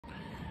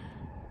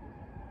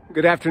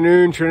Good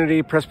afternoon,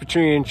 Trinity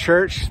Presbyterian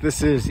Church.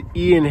 This is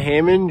Ian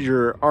Hammond,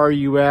 your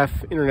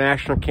RUF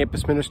International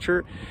Campus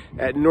Minister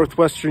at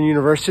Northwestern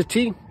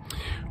University.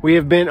 We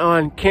have been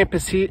on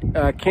campus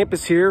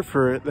here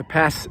for the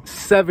past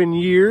 7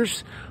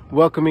 years,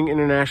 welcoming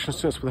international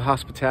students with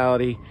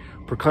hospitality,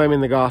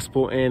 proclaiming the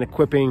gospel, and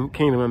equipping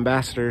kingdom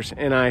ambassadors.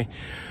 And I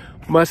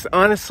must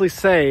honestly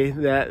say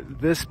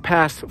that this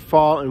past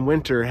fall and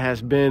winter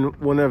has been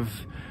one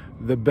of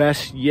the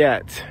best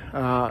yet.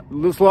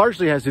 This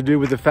largely has to do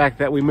with the fact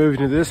that we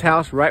moved into this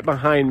house right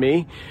behind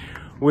me,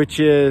 which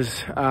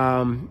is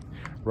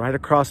right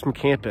across from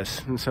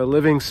campus. And so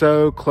living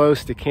so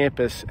close to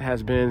campus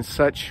has been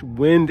such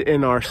wind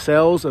in our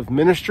sails of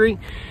ministry.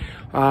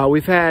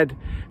 We've had,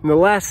 in the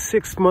last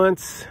 6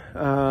 months,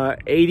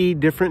 80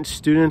 different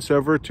students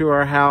over to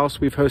our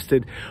house. We've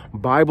hosted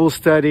Bible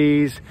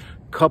studies,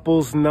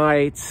 couples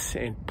nights,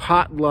 and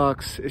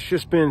potlucks. It's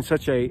just been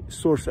such a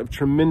source of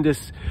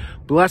tremendous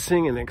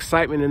blessing and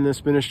excitement in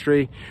this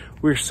ministry.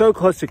 We're so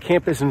close to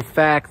campus, in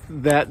fact,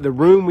 that the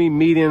room we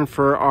meet in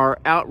for our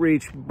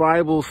outreach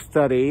Bible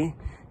study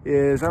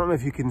is, I don't know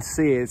if you can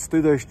see it, it's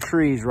through those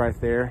trees right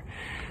there.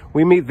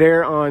 We meet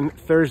there on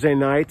Thursday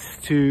nights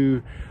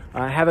to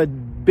have a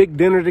big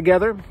dinner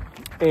together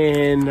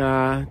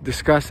and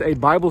discuss a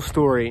Bible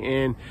story.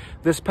 And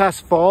this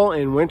past fall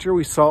and winter,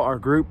 we saw our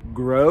group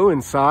grow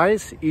in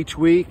size. Each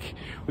week,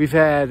 we've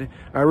had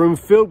a room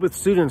filled with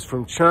students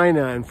from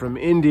China and from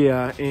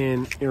India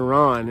and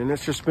Iran. And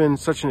it's just been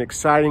such an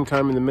exciting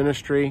time in the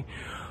ministry.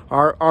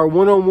 Our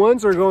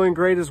one-on-ones are going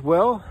great as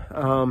well.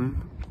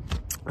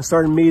 I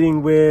started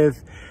meeting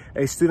with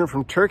a student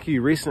from Turkey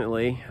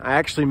recently. I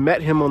actually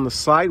met him on the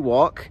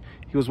sidewalk.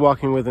 He was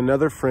walking with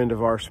another friend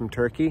of ours from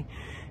Turkey.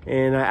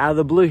 And out of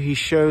the blue, he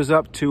shows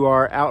up to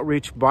our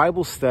outreach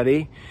Bible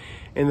study.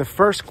 And the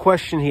first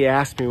question he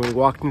asked me when we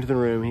walked into the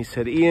room, he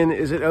said, "Ian,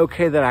 is it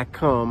okay that I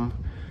come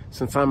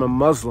since I'm a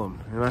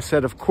Muslim?" And I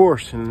said, "Of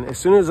course." And as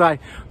soon as I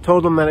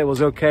told him that it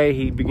was okay,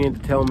 he began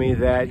to tell me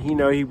that,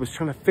 he was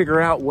trying to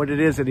figure out what it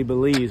is that he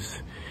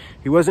believes.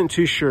 He wasn't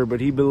too sure, but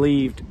he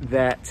believed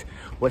that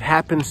what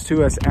happens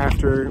to us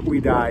after we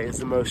die is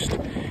the most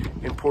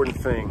important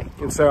thing.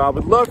 And so I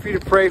would love for you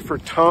to pray for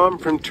Tom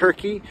from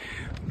Turkey.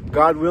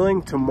 God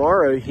willing,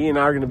 tomorrow he and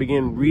I are going to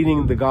begin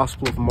reading the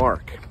Gospel of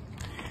Mark.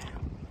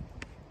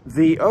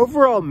 The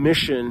overall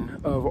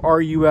mission of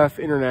RUF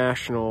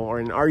International, or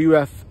in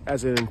RUF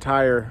as an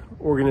entire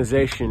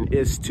organization,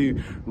 is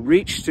to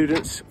reach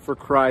students for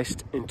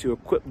Christ and to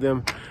equip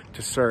them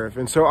to serve.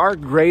 And so our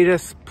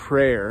greatest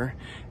prayer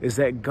is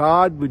that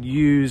God would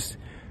use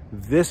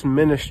this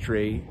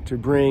ministry to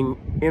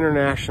bring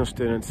international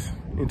students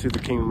into the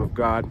kingdom of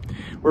God.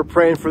 We're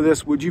praying for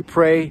this. Would you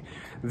pray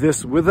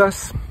this with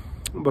us?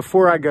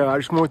 Before I go, I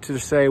just wanted to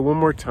say one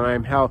more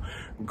time how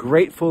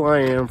grateful I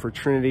am for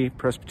Trinity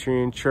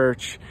Presbyterian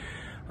Church.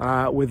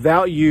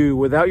 Without you,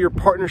 without your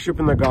partnership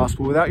in the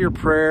gospel, without your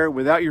prayer,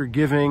 without your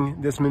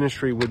giving, this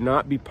ministry would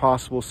not be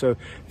possible. So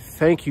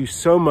thank you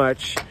so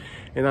much.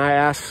 And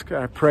I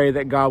pray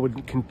that God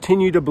would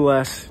continue to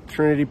bless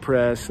Trinity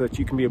Pres so that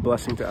you can be a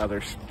blessing to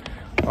others.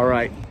 All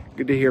right.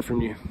 Good to hear from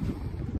you.